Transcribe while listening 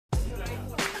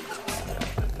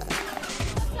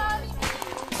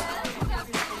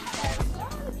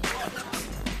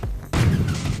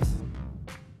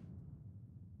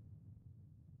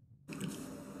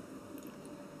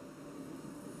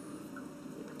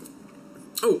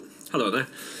Oh, hello there.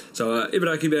 So,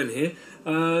 Ibaraki Ben here.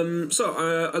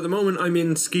 At the moment I'm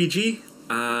in Tsukiji,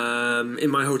 in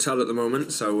my hotel at the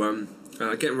moment, so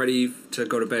getting ready to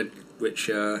go to bed, which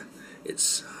I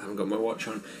haven't got my watch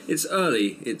on. It's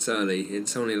early, it's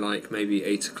only like maybe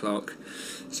 8 o'clock.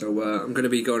 So I'm going to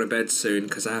be going to bed soon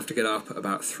because I have to get up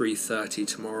about 3:30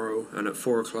 tomorrow, and at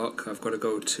 4 o'clock I've got to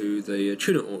go to the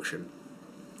tuna auction.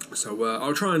 So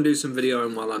I'll try and do some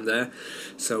videoing while I'm there,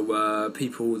 so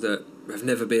people that have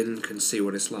never been can see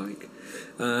what it's like.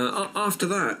 After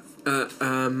that,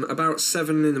 about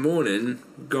 7 in the morning,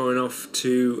 going off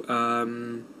to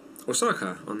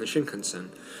Osaka on the Shinkansen,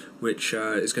 which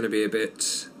is going to be a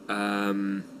bit...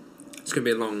 it's going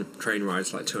to be a long train ride,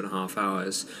 it's like 2.5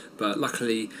 hours, but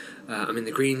luckily I'm in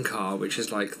the green car, which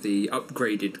is like the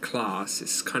upgraded class.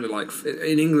 It's kind of like,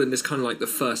 in England it's kind of like the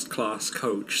first class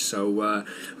coach, so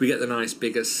we get the nice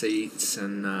bigger seats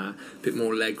and a bit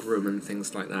more leg room and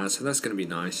things like that, so that's going to be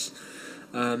nice.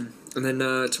 And then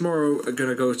tomorrow I'm going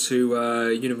to go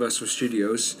to Universal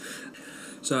Studios.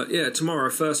 So yeah, tomorrow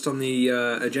first on the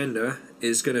agenda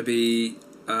is going to be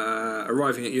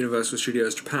arriving at Universal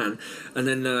Studios Japan, and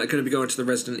then going to be going to the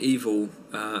Resident Evil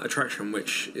attraction,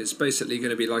 which is basically going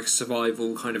to be like a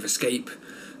survival kind of escape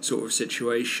sort of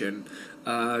situation,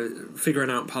 figuring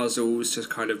out puzzles to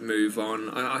kind of move on.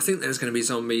 I think there's going to be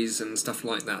zombies and stuff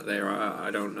like that there,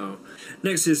 I don't know.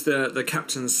 Next is the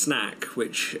Captain's Snack,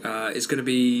 which is going to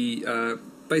be,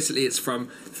 basically it's from,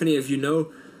 if any of you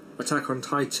know, Attack on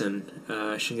Titan,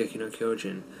 Shingeki no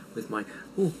Kyojin, with my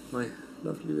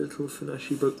lovely little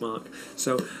Funashi bookmark.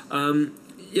 So,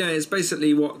 yeah, it's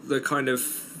basically what the kind of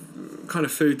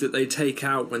food that they take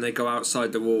out when they go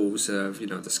outside the walls of, you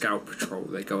know, the scout patrol.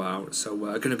 They go out. So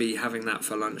we're going to be having that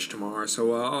for lunch tomorrow.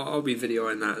 So I'll be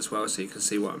videoing that as well, so you can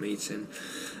see what I'm eating.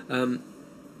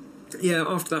 Yeah,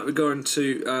 after that we're going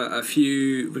to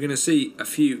we're going to see a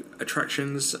few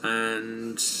attractions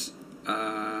and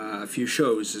a few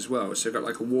shows as well. So we've got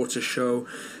like a water show.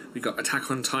 We've got Attack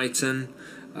on Titan,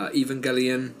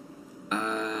 Evangelion,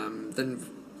 then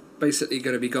basically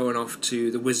going to be going off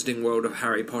to the Wizarding World of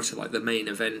Harry Potter, like the main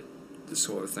event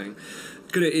sort of thing.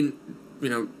 Going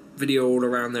to, video all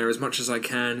around there as much as I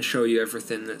can, show you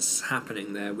everything that's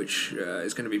happening there, which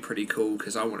is going to be pretty cool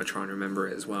because I want to try and remember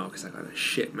it as well because I've got a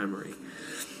shit memory.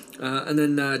 And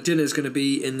then dinner's going to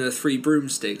be in the Three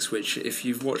Broomsticks, which if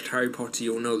you've watched Harry Potter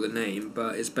you'll know the name,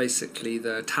 but it's basically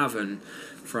the tavern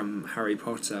from Harry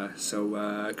Potter. So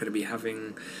going to be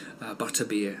having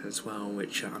butterbeer as well,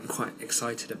 which I'm quite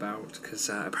excited about because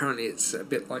apparently it's a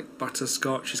bit like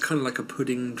butterscotch. It's kind of like a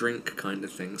pudding drink kind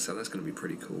of thing, so that's going to be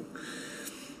pretty cool.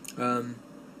 And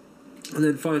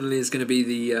then finally is going to be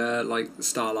the like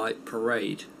Starlight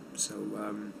Parade. So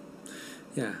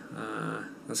yeah,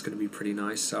 that's going to be pretty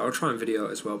nice. So I'll try and video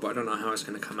it as well, but I don't know how it's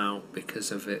going to come out because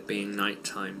of it being night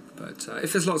time. But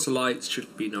if there's lots of lights,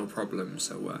 should be no problem.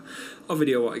 So I'll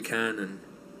video what I can, and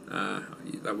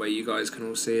that way you guys can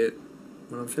all see it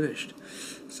when I'm finished.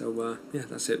 So yeah,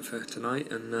 that's it for tonight,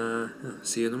 and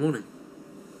see you in the morning.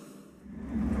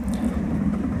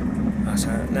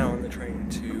 So now on the train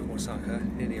to Osaka,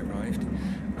 nearly arrived.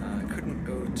 Couldn't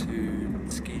go to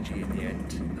Tsukiji in the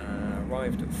end.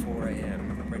 Arrived at 4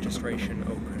 AM. Registration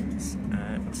opens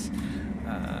at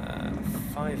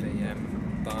 5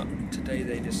 AM, but today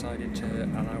they decided to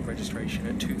allow registration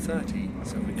at 2:30,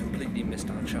 so we completely missed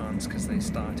our chance because they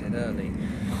started early.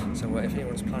 So if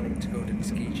anyone's planning to go to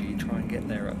Tsukiji, try and get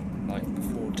there at like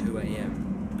before 2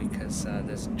 AM, because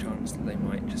there's a chance that they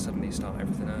might just suddenly start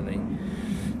everything early.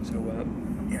 So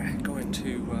yeah, going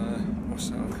to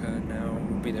Osaka now.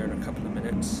 We'll be there in a couple of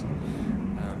minutes.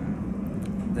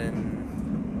 Then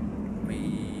we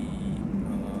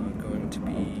are going to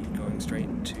be going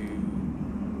straight to,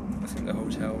 I think, the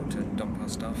hotel to dump our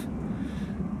stuff,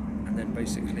 and then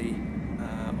basically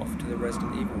off to the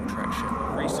Resident Evil attraction.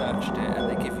 I researched it, and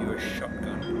they give you a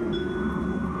shotgun,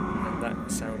 and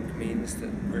that sound means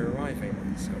that we're arriving.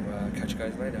 So catch you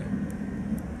guys later.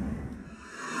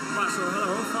 Right, so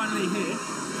hello, finally here.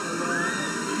 So,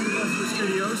 Universal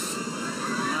Studios. So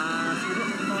we've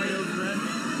got the ride over there,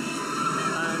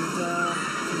 and the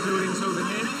buildings over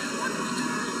here.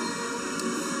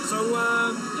 So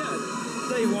yeah,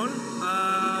 day one.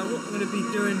 What I'm going to be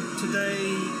doing today.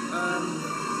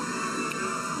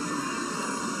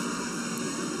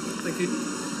 Thank you.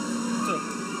 So, what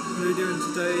I'm going to be doing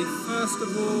today. First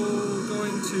of all,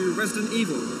 going to Resident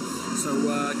Evil. So it's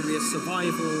going to be a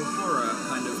survival horror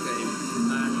kind of game,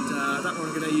 and that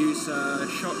one I'm going to use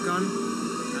shotgun,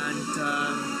 and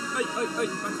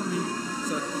back on me.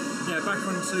 So yeah, back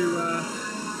onto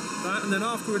that, and then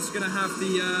afterwards we're going to have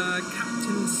the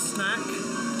Captain's Snack,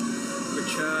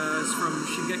 which is from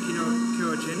Shingeki no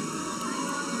Kyojin.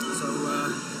 So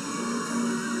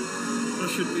that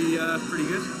should be pretty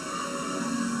good.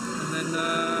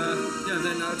 And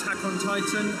then Attack on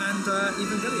Titan and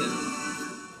Evangelion.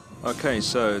 Okay,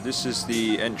 so this is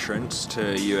the entrance to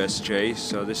USJ.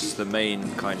 So this is the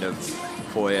main kind of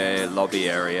foyer lobby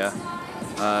area.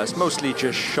 It's mostly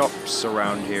just shops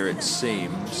around here, it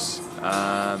seems.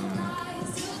 Got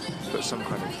some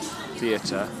kind of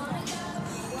theatre.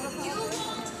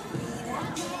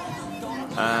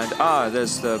 And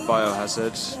there's the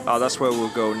Biohazard. That's where we'll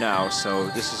go now. So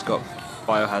this has got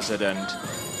Biohazard and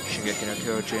Shingeki no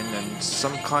Kyojin and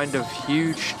some kind of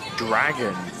huge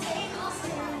dragon.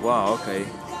 Wow, okay.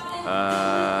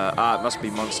 It must be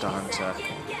Monster Hunter.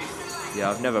 Yeah,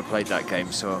 I've never played that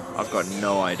game, so I've got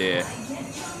no idea.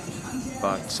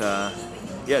 But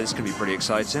yeah, this could be pretty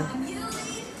exciting.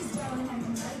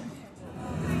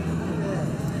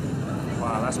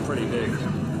 Wow, that's pretty big.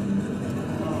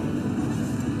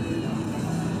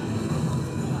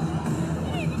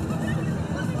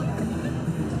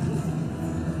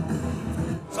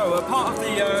 So part of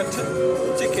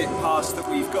the ticket pass that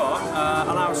we've got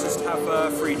allows us to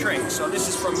have free drinks. So this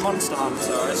is from Monster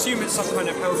Hunter. I assume it's some kind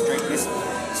of health drink. It's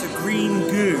a green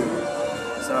goo.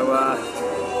 So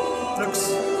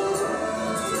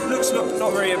looks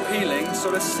not very appealing. So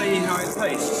let's see how it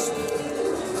tastes.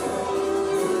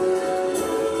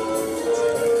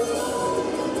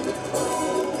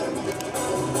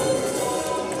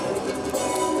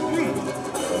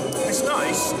 It's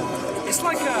nice. It's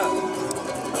like a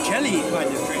jelly kind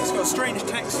of drink. It's got a strange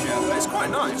texture, but it's quite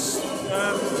nice.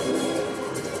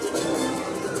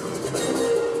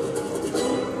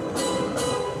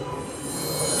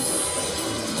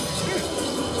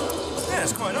 Yeah,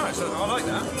 it's quite nice. I like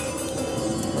that.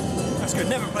 That's good.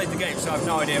 Never played the game, so I have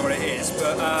no idea what it is.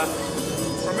 But I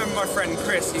remember my friend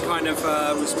Chris. He kind of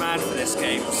was mad for this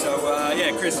game. So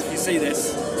yeah, Chris, if you see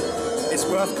this, it's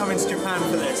worth coming to Japan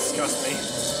for this. Trust me.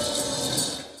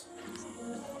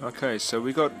 Okay, so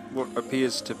we got what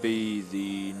appears to be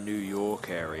the New York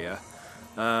area.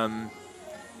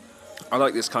 I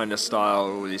like this kind of style,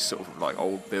 all these sort of like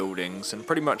old buildings, and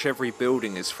pretty much every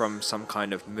building is from some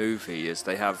kind of movie, as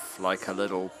they have like a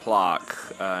little plaque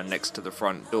next to the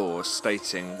front door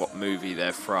stating what movie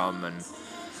they're from and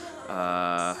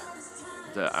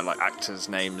the like actors'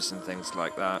 names and things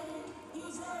like that.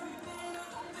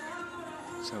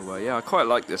 So yeah, I quite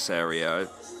like this area.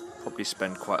 Probably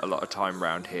spend quite a lot of time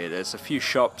around here. There's a few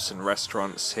shops and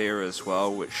restaurants here as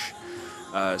well, which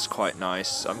is quite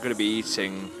nice. I'm going to be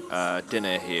eating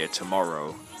dinner here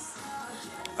tomorrow,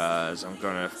 as I'm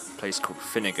going to a place called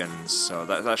Finnegan's, so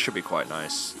that should be quite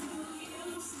nice.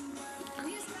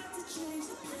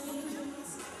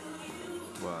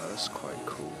 Wow, that's quite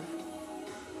cool.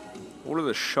 All of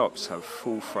the shops have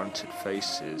full-fronted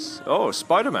faces. Oh,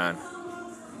 Spider-Man!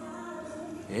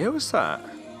 Yeah, what's that?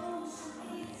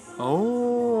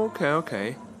 Oh,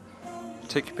 okay.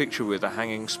 Take your picture with a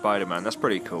hanging Spider-Man. That's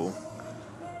pretty cool.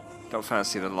 Don't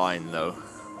fancy the line, though.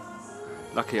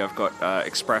 Luckily, I've got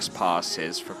express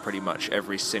passes for pretty much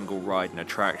every single ride and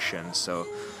attraction, so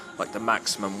like the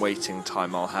maximum waiting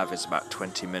time I'll have is about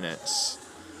 20 minutes.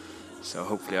 So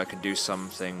hopefully I can do some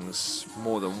things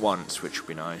more than once, which would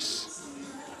be nice.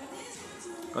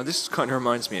 Oh, this kind of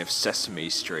reminds me of Sesame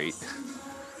Street.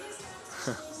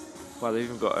 Wow, they've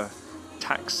even got a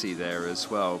taxi there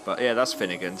as well, but yeah, that's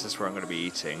Finnegan's. That's where I'm going to be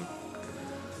eating.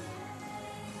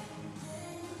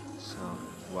 So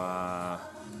wow,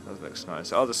 that looks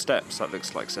nice. Oh, the steps, that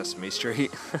looks like Sesame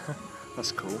Street.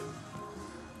 That's cool.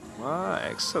 Wow,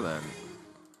 excellent.